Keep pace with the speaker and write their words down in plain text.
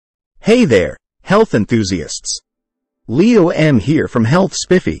Hey there, health enthusiasts. Leo M here from Health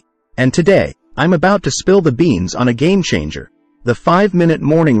Spiffy, and today, I'm about to spill the beans on a game changer, the 5-minute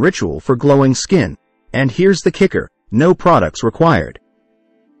morning ritual for glowing skin. And here's the kicker, no products required.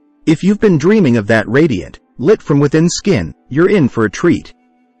 If you've been dreaming of that radiant, lit from within skin, you're in for a treat.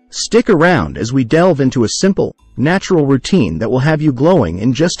 Stick around as we delve into a simple, natural routine that will have you glowing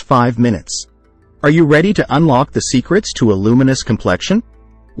in just 5 minutes. Are you ready to unlock the secrets to a luminous complexion?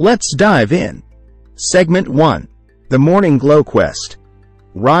 Let's dive in. Segment 1. The Morning Glow Quest.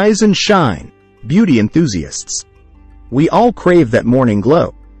 Rise and shine, beauty enthusiasts. We all crave that morning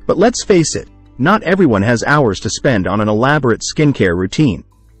glow, but let's face it, not everyone has hours to spend on an elaborate skincare routine.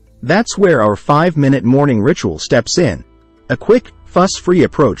 That's where our 5-minute morning ritual steps in. A quick, fuss-free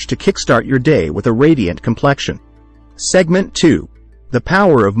approach to kickstart your day with a radiant complexion. Segment 2. The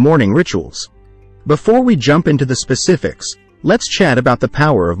Power of Morning Rituals. Before we jump into the specifics, let's chat about the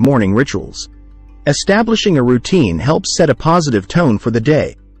power of morning rituals. Establishing a routine helps set a positive tone for the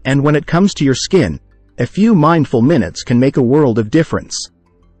day, and when it comes to your skin, a few mindful minutes can make a world of difference.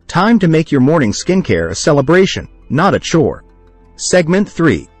 Time to make your morning skincare a celebration, not a chore. Segment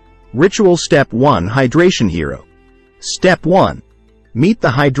 3. Ritual Step 1. Hydration Hero. Step 1. Meet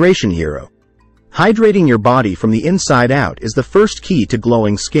the Hydration Hero. Hydrating your body from the inside out is the first key to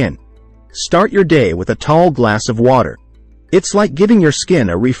glowing skin. Start your day with a tall glass of water. It's like giving your skin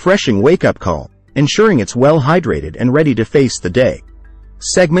a refreshing wake-up call, ensuring it's well hydrated and ready to face the day.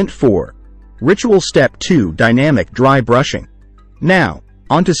 Segment 4. Ritual Step 2. Dynamic Dry Brushing. Now,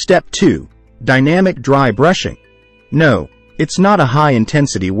 on to Step 2. Dynamic Dry Brushing. No, it's not a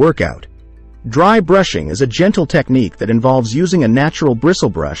high-intensity workout. Dry brushing is a gentle technique that involves using a natural bristle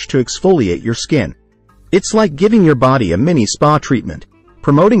brush to exfoliate your skin. It's like giving your body a mini spa treatment,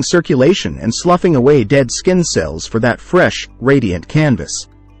 promoting circulation and sloughing away dead skin cells for that fresh, radiant canvas.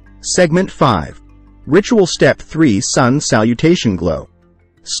 Segment 5. Ritual Step 3. Sun Salutation Glow.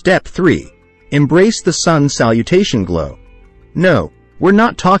 Step 3. Embrace the sun salutation glow. No, we're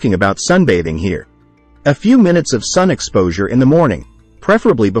not talking about sunbathing here. A few minutes of sun exposure in the morning,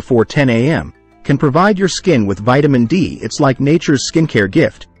 preferably before 10 a.m., can provide your skin with vitamin D. It's like nature's skincare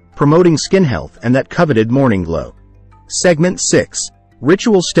gift, promoting skin health and that coveted morning glow. Segment 6.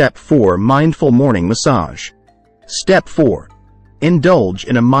 Ritual Step 4. Mindful Morning Massage. Step 4. Indulge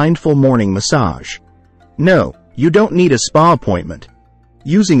in a mindful morning massage. No, you don't need a spa appointment.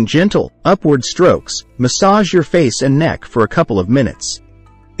 Using gentle, upward strokes, massage your face and neck for a couple of minutes.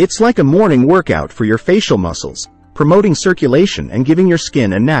 It's like a morning workout for your facial muscles, promoting circulation and giving your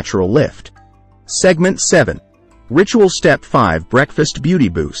skin a natural lift. Segment 7. Ritual Step 5. Breakfast Beauty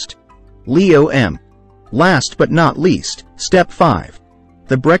Boost. Leo M. Last but not least, Step 5.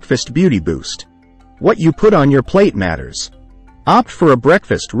 The Breakfast Beauty Boost. What you put on your plate matters. Opt for a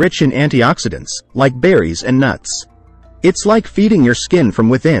breakfast rich in antioxidants, like berries and nuts. It's like feeding your skin from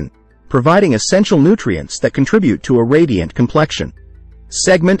within, providing essential nutrients that contribute to a radiant complexion.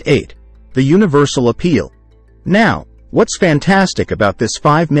 Segment 8. The Universal Appeal. Now, what's fantastic about this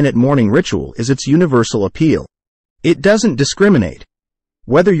 5-minute morning ritual is its universal appeal. It doesn't discriminate.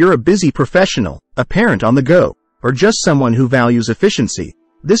 Whether you're a busy professional, a parent on the go, or just someone who values efficiency,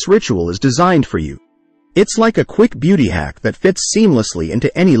 this ritual is designed for you. It's like a quick beauty hack that fits seamlessly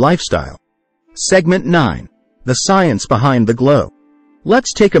into any lifestyle. Segment 9. The Science Behind the Glow.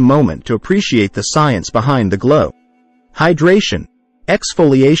 Let's take a moment to appreciate the science behind the glow. Hydration,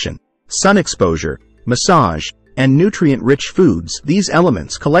 exfoliation, sun exposure, massage, and nutrient-rich foods, these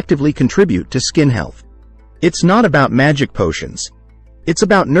elements collectively contribute to skin health. It's not about magic potions. It's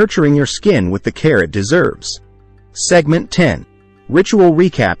about nurturing your skin with the care it deserves. Segment 10. Ritual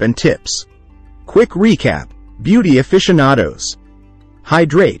Recap and Tips. Quick recap, beauty aficionados.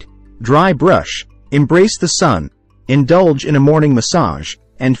 Hydrate, dry brush, embrace the sun, indulge in a morning massage,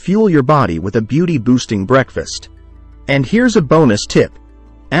 and fuel your body with a beauty-boosting breakfast. And here's a bonus tip.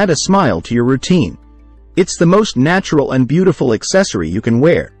 Add a smile to your routine. It's the most natural and beautiful accessory you can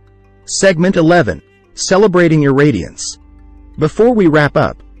wear. Segment 11. Celebrating your radiance. Before we wrap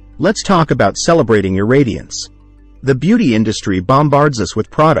up, let's talk about celebrating your radiance. The beauty industry bombards us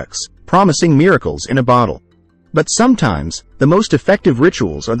with products, promising miracles in a bottle. But sometimes, the most effective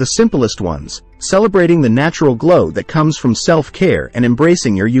rituals are the simplest ones, celebrating the natural glow that comes from self-care and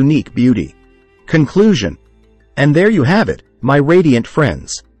embracing your unique beauty. Conclusion. And there you have it, my radiant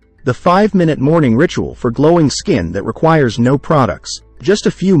friends. The 5-minute morning ritual for glowing skin that requires no products, just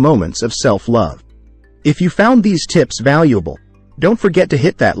a few moments of self-love. If you found these tips valuable, don't forget to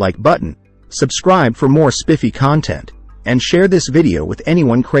hit that like button, subscribe for more spiffy content, and share this video with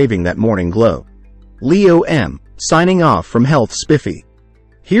anyone craving that morning glow. Leo M. signing off from Health Spiffy.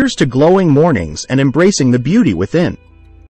 Here's to glowing mornings and embracing the beauty within.